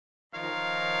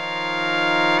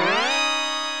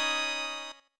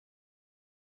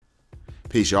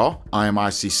Peace y'all, I am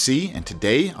ICC and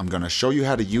today I'm going to show you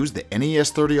how to use the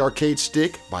NES30 Arcade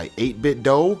Stick by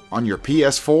 8BitDo on your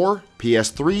PS4,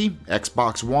 PS3,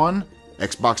 Xbox One,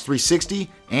 Xbox 360,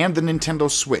 and the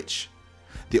Nintendo Switch.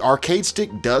 The Arcade Stick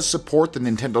does support the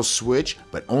Nintendo Switch,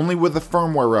 but only with a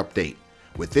firmware update.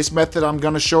 With this method I'm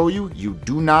going to show you, you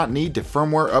do not need to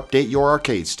firmware update your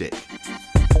Arcade Stick.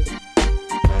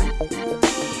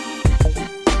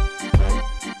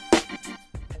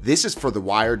 This is for the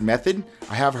wired method.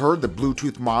 I have heard the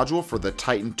Bluetooth module for the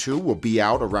Titan II will be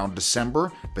out around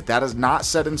December, but that is not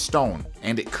set in stone,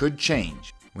 and it could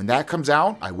change. When that comes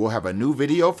out, I will have a new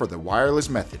video for the wireless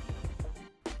method.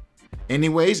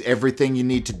 Anyways, everything you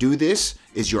need to do this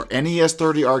is your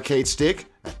NES30 Arcade Stick,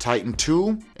 a Titan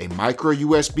II, a micro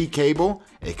USB cable,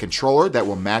 a controller that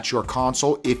will match your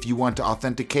console if you want to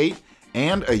authenticate,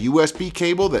 and a USB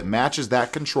cable that matches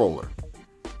that controller.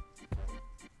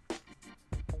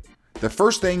 The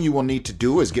first thing you will need to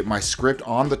do is get my script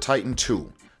on the Titan II.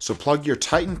 So plug your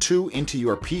Titan II into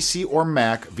your PC or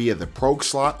Mac via the probe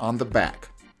slot on the back.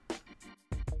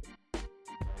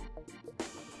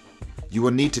 You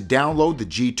will need to download the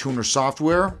G-Tuner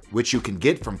software, which you can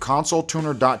get from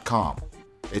consoletuner.com.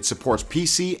 It supports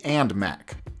PC and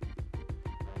Mac.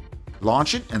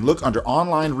 Launch it and look under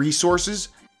Online Resources,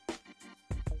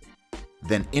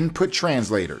 then Input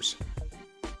Translators.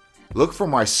 Look for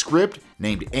my script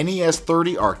named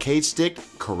NES30 Arcade Stick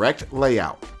Correct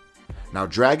Layout. Now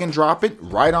drag and drop it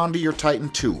right onto your Titan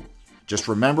II. Just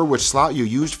remember which slot you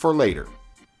used for later.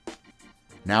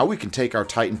 Now we can take our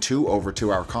Titan II over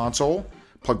to our console,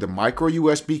 plug the micro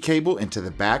USB cable into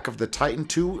the back of the Titan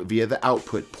II via the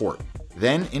output port,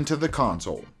 then into the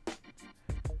console.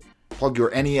 Plug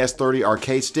your NES30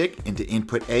 Arcade Stick into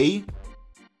input A,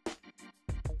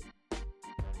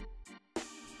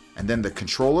 and then the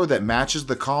controller that matches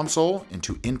the console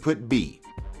into input B.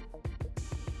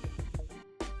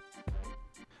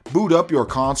 Boot up your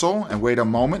console and wait a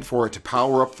moment for it to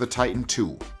power up the Titan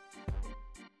II.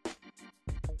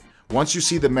 Once you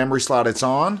see the memory slot it's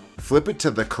on, flip it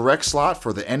to the correct slot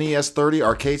for the NES30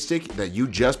 Arcade Stick that you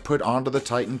just put onto the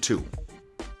Titan II.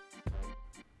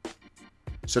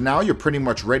 So now you're pretty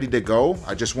much ready to go.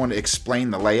 I just want to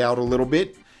explain the layout a little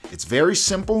bit. It's very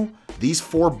simple. These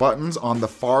 4 buttons on the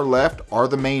far left are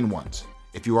the main ones.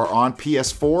 If you are on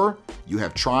PS4, you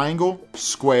have triangle,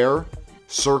 square,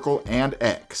 circle, and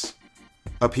X.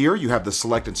 Up here you have the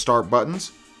select and start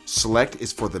buttons. Select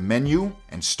is for the menu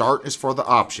and start is for the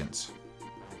options.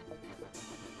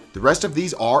 The rest of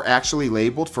these are actually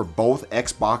labeled for both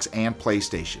Xbox and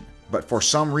PlayStation, but for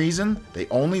some reason they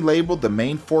only labeled the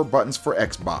main 4 buttons for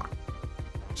Xbox.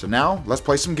 So now let's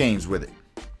play some games with it.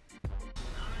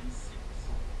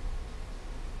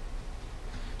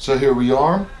 So here we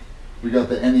are. We got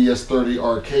the NES30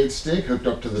 Arcade Stick hooked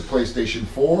up to the PlayStation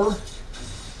 4.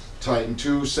 Titan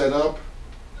II set up.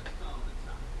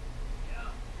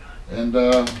 And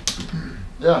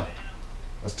yeah,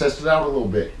 let's test it out a little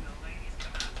bit.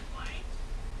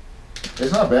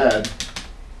 It's not bad.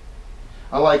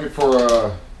 I like it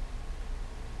for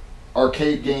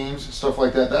arcade games, stuff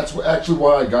like that. That's actually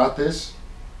why I got this.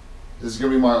 This is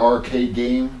going to be my arcade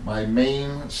game, my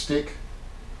main stick.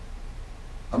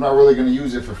 I'm not really going to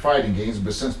use it for fighting games,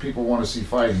 but since people want to see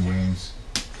fighting games,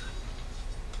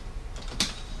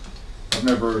 I've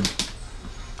never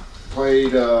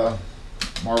played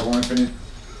Marvel Infinite,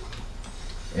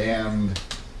 and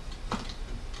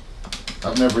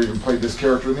I've never even played this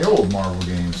character in the old Marvel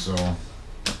games, so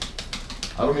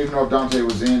I don't even know if Dante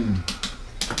was in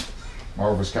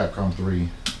Marvel vs. Capcom 3.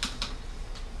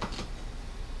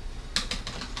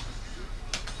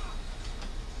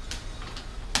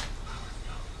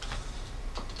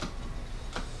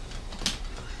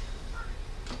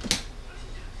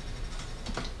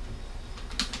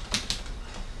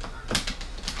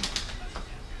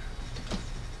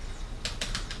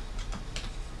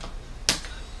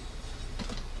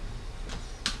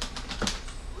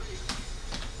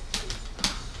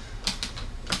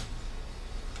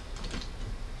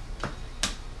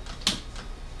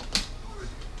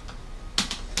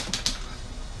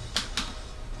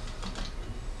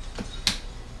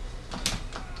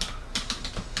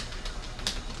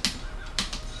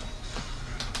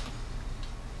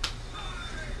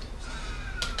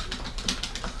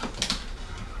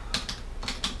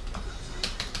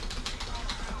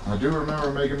 I do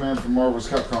remember Mega Man from Marvel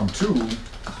vs. Capcom 2,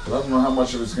 but I don't know how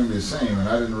much of it's going to be the same, and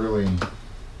I didn't really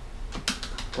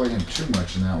play him too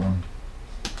much in that one.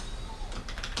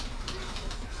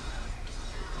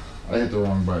 I hit the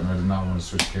wrong button. I did not want to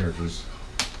switch characters.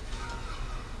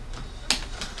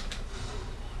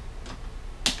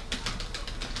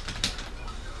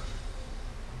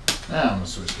 Now I'm gonna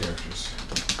switch characters.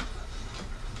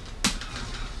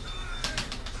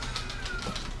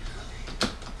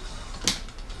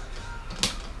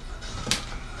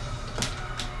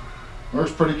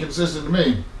 Works pretty consistent to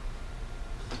me.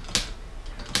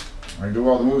 I can do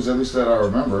all the moves, at least that I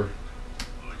remember.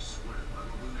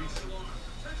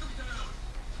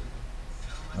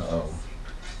 Uh-oh.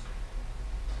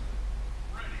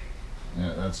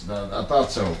 Yeah, that's not, I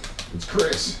thought so. It's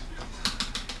Chris.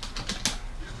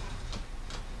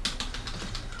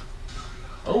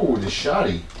 Oh, the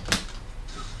shotty.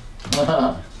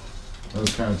 That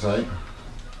was kind of tight.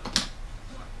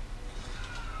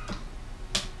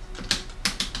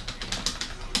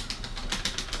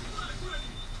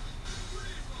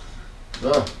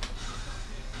 Ah,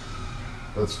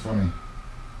 that's funny.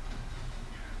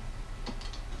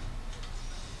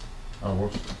 Oh,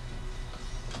 whoops.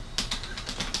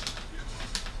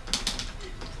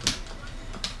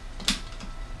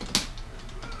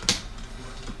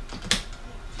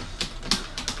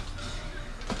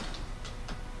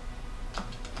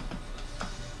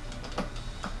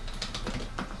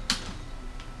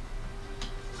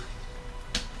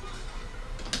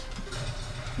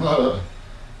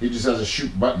 He just has a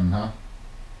shoot button, huh?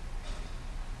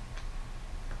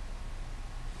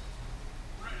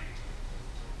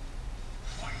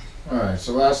 Alright,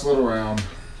 so last little round.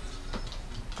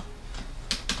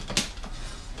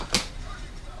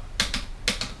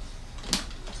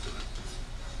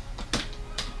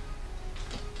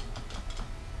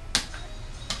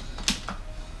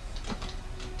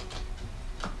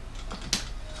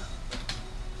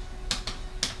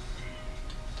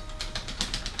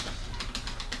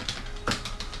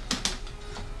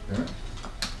 Okay.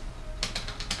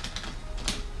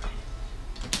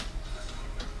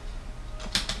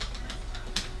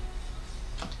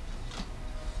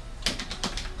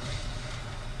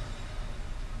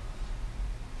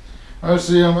 I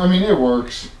see. I mean, it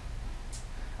works.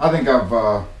 I think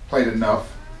I've played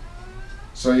enough.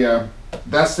 So yeah,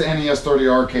 that's the NES30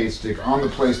 Arcade Stick on the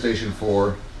PlayStation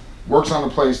 4. Works on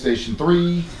the PlayStation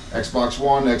 3, Xbox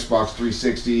One, Xbox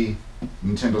 360,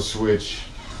 Nintendo Switch,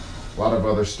 a lot of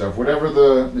other stuff. Whatever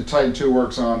the Titan 2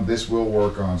 works on, this will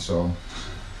work on. So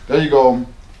there you go.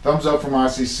 Thumbs up from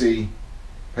ICC.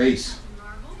 Peace.